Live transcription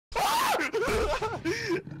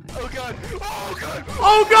Oh god! Oh god!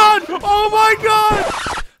 Oh god! Oh my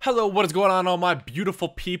god! Hello, what is going on, all my beautiful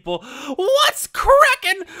people? What's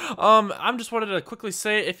cracking? I'm just wanted to quickly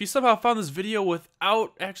say, if you somehow found this video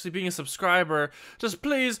without actually being a subscriber, just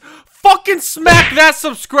please fucking smack that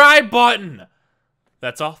subscribe button.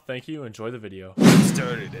 That's all. Thank you. Enjoy the video.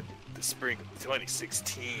 Started in the spring of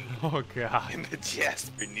 2016. Oh god. In the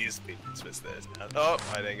Jasper newspapers was this. Oh,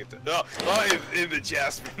 I didn't get to. Oh, in the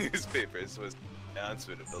Jasper newspapers was the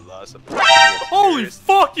announcement of the loss of. Holy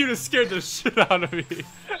fuck! You just scared the shit out of me.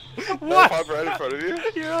 What? I popped right in front of you.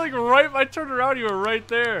 You're like right. I turned around. You were right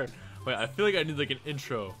there. Wait, I feel like I need like an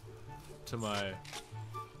intro to my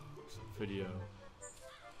video.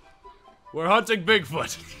 We're hunting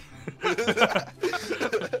Bigfoot.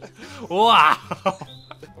 Wow.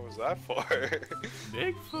 What was that for?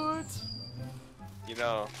 Bigfoot. You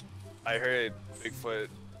know, I heard Bigfoot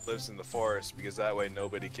lives in the forest because that way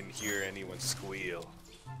nobody can hear anyone squeal.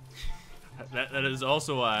 That is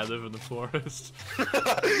also why I live in the forest.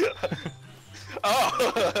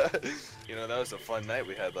 Oh! You know, that was a fun night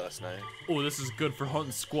we had last night. Oh, this is good for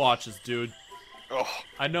hunting squatches, dude. Oh.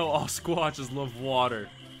 I know all squatches love water.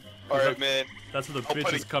 Alright, man. That's what the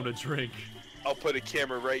bitches come to drink. I'll put a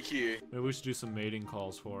camera right here. Maybe we should do some mating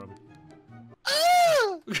calls for him.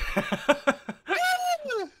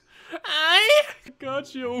 I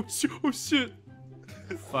got you. Oh shit.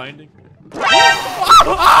 Finding. Oh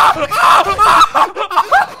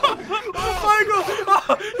Michael!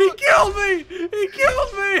 He killed me! He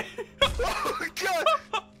killed me! Oh god!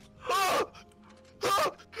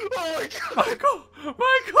 Oh my god! Michael!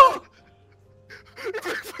 Michael!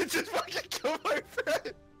 Bigfoot just fucking killed my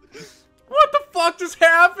friend! What the fuck just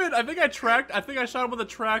happened? I think I shot him with a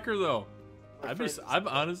tracker though. I'm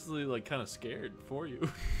honestly like kind of scared for you.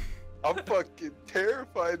 I'm fucking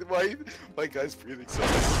terrified. My guy's breathing so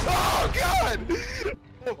much. Oh god!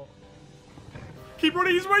 Oh. Keep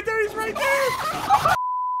running, he's right there, he's right there!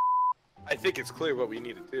 I think it's clear what we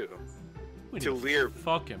need to do. To lure.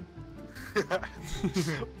 Fuck him.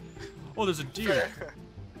 Oh, there's a deer.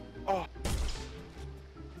 Oh.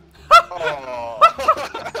 Oh,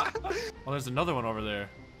 there's another one over there.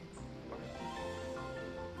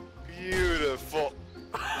 Beautiful.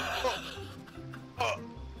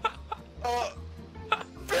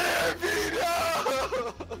 Baby,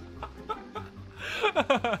 no!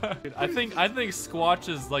 I think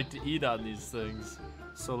squatches like to eat on these things.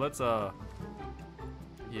 So let's yeah,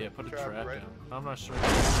 put a trap in. I'm not sure.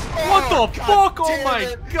 What the fuck? Oh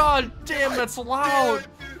my god damn, that's loud.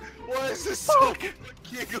 Why is this so fucking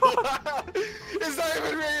loud? It's not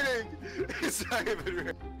even raining. It's not even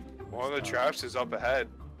raining. One of the traps is up ahead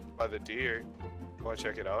by the deer. Want to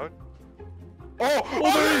check it out? Oh,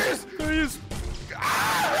 there he is! There he is!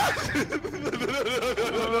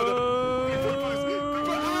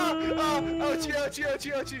 Ouchie, ouchie,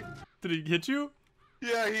 ouchie, ouchie. Did he hit you?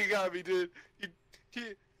 Yeah, he got me, dude.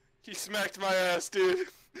 He smacked my ass, dude.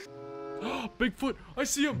 Bigfoot! I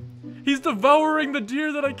see him! He's devouring the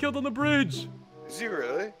deer that I killed on the bridge! Is he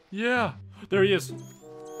really? Yeah! There he is!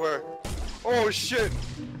 Where? Oh shit!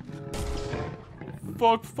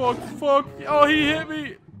 Fuck, fuck, fuck! Oh, he hit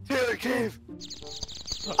me! Taylor cave!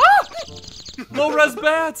 Ah! Low res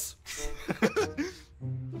bats!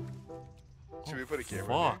 Should we put a camera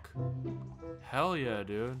Fuck. Hell yeah,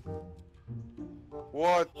 dude.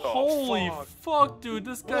 What the Holy fuck, dude,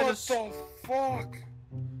 this guy What the fuck?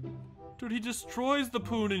 Dude, he destroys the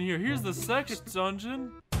poon in here. Here's the sex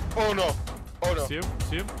dungeon. Oh no. Oh no. See him?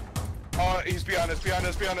 See him? He's behind us, behind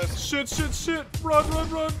us, behind us. Shit, shit, shit. Run, run,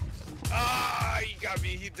 run. Ah, he got me.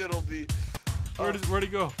 He diddled me. Where'd he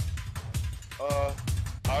go?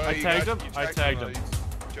 I tagged him. I tagged him.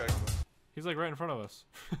 He's like right in front of us.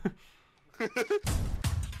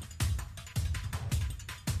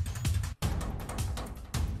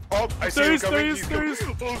 Oh, I see him coming. There he is.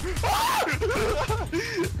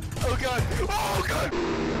 Oh god. Oh god.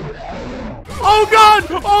 Oh god.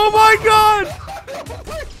 Oh my god. Oh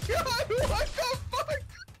my god. What the fuck?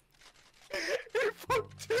 He put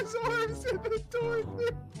his arms in the door.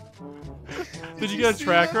 Did you get a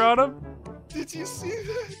tracker on him? Did you see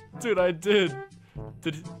that? Dude, I did.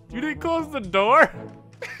 You didn't close the door?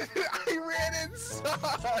 I ran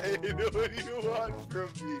inside. What do you want from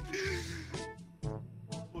me?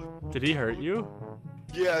 Did he hurt you?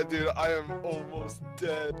 Yeah, dude, I am almost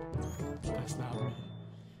dead. That's not me.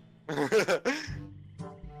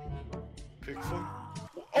 Bigfoot?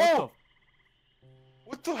 Oh!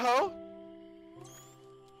 What the hell?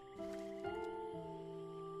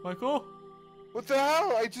 Michael? What the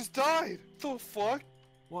hell? I just died. What the fuck?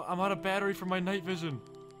 Well, I'm out of battery for my night vision.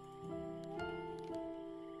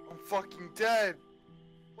 I'm fucking dead.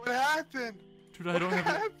 What happened? Dude, I don't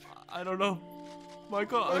have it. I don't know.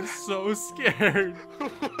 Michael, I'm so scared.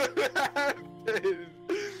 What happened?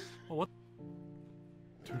 Oh, what?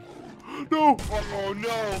 Dude. No! Oh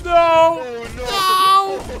no! No! Oh no! No!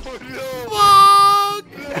 Oh no! Fuck!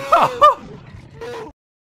 No!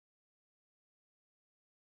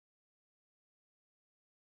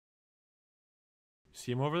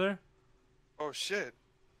 See him over there? Oh shit!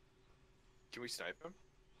 Can we snipe him?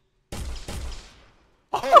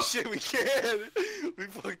 Oh shit, we can! We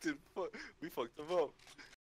fucked him. We fucked him up.